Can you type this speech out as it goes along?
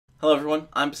Hello everyone,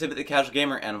 I'm Pacific the Casual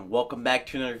Gamer and welcome back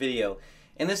to another video.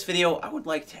 In this video, I would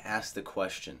like to ask the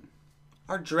question,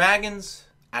 are dragons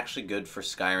actually good for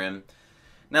Skyrim?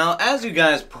 Now, as you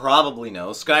guys probably know,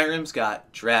 Skyrim's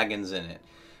got dragons in it.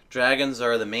 Dragons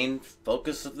are the main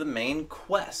focus of the main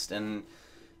quest, and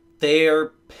they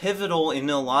are pivotal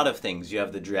in a lot of things. You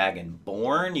have the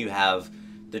Dragonborn, you have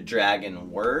the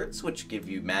dragon words, which give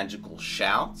you magical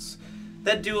shouts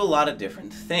that do a lot of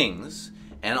different things.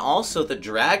 And also the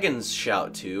dragons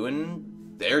shout too,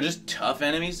 and they're just tough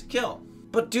enemies to kill.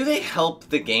 But do they help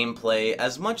the gameplay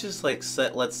as much as, like,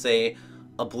 let's say,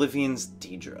 Oblivion's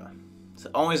Daedra? It's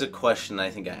always a question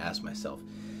I think I ask myself.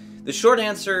 The short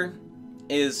answer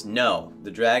is no.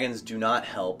 The dragons do not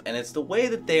help, and it's the way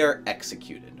that they are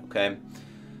executed, okay?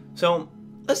 So,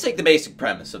 let's take the basic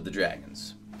premise of the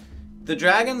dragons. The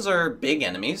dragons are big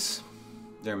enemies.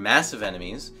 They're massive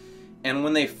enemies. And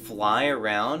when they fly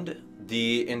around,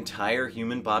 the entire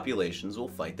human populations will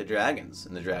fight the dragons,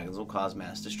 and the dragons will cause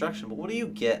mass destruction. But what do you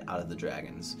get out of the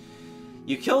dragons?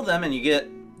 You kill them and you get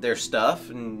their stuff,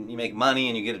 and you make money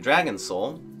and you get a dragon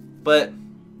soul, but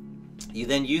you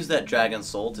then use that dragon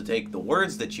soul to take the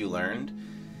words that you learned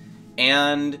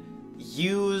and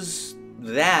use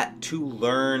that to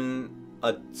learn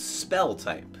a spell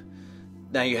type.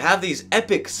 Now you have these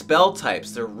epic spell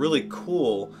types, they're really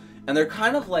cool, and they're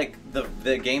kind of like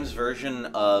the game's version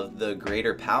of the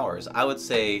greater powers. I would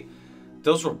say,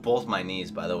 those were both my knees,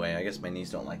 by the way. I guess my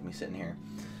knees don't like me sitting here.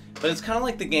 But it's kind of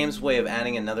like the game's way of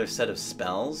adding another set of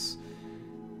spells.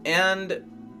 And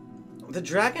the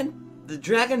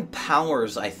dragon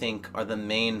powers, I think, are the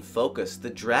main focus. The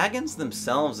dragons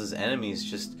themselves as enemies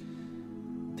just,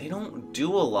 they don't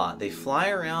do a lot. They fly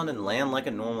around and land like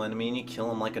a normal enemy, and you kill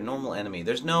them like a normal enemy.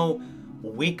 There's no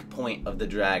weak point of the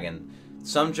dragon.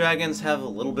 Some dragons have a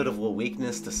little bit of a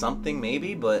weakness to something,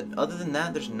 maybe, but other than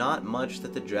that, there's not much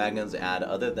that the dragons add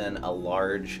other than a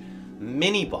large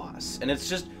mini-boss. And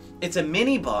it's a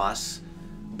mini-boss,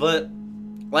 but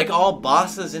like all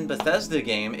bosses in Bethesda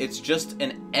game, it's just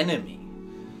an enemy.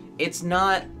 It's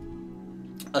not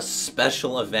a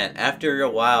special event. After a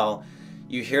while,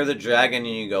 you hear the dragon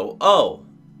and you go, oh,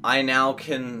 I now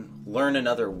can learn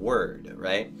another word,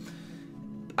 right?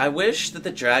 I wish that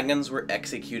the dragons were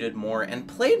executed more and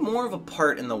played more of a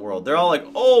part in the world. They're all like,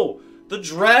 oh, the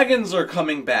dragons are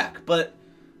coming back. But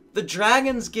the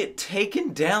dragons get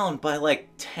taken down by like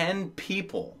 10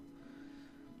 people.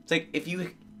 It's like, if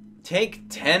you take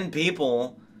 10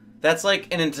 people, that's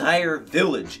like an entire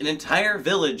village. An entire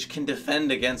village can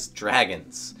defend against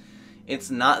dragons. It's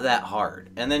not that hard.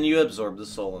 And then you absorb the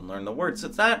soul and learn the words. So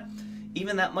it's not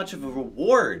even that much of a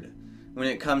reward when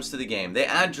it comes to the game. They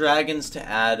add dragons to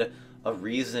add a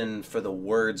reason for the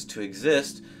words to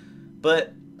exist,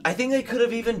 but I think they could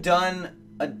have even done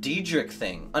a Daedric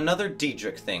thing, another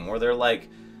Daedric thing, where they're like,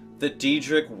 the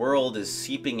Daedric world is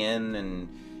seeping in and,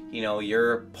 you know,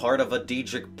 you're part of a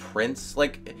Daedric prince.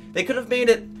 Like, they could have made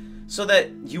it so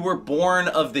that you were born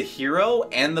of the hero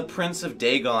and the Prince of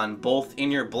Dagon both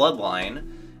in your bloodline,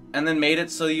 and then made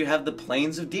it so you have the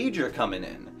Plains of Daedra coming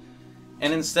in.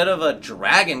 And instead of a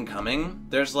dragon coming,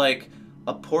 there's like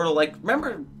a portal. Like,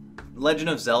 remember Legend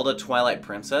of Zelda Twilight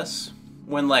Princess?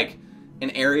 When like an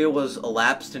area was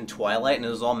elapsed in Twilight and it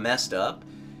was all messed up?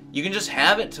 You can just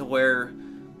have it to where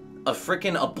a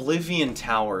frickin' Oblivion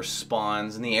Tower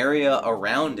spawns and the area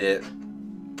around it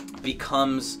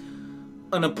becomes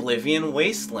an Oblivion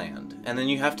wasteland. And then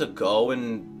you have to go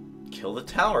and kill the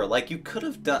tower. Like, you could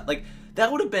have done, like,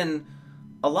 that would have been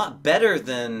a lot better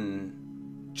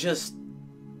than just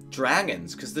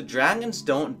dragons, because the dragons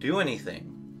don't do anything.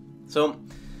 So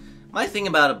my thing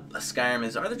about a Skyrim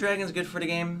is, are the dragons good for the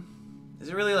game? Is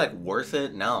it really like worth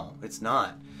it? No, it's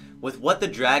not. With what the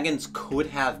dragons could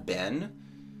have been,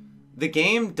 the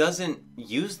game doesn't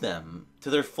use them to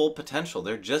their full potential.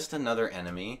 They're just another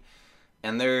enemy,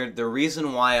 and they're the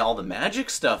reason why all the magic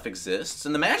stuff exists,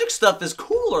 and the magic stuff is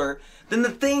cooler than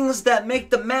the things that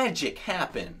make the magic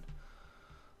happen.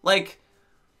 Like,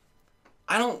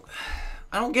 I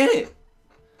don't get it.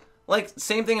 Like,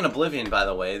 same thing in Oblivion, by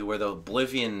the way, where the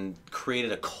Oblivion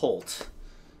created a cult.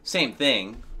 Same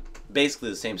thing. Basically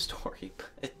the same story.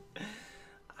 But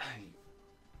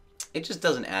it just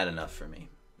doesn't add enough for me.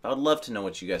 I would love to know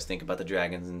what you guys think about the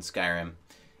dragons in Skyrim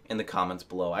in the comments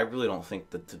below. I really don't think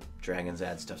that the dragons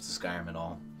add stuff to Skyrim at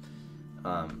all.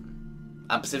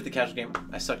 I'm Pacific the Casual Gamer.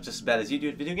 I suck just as bad as you do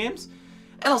at video games.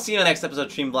 And I'll see you in the next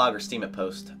episode, stream, vlog, or Steam it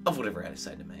post of whatever I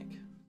decide to make.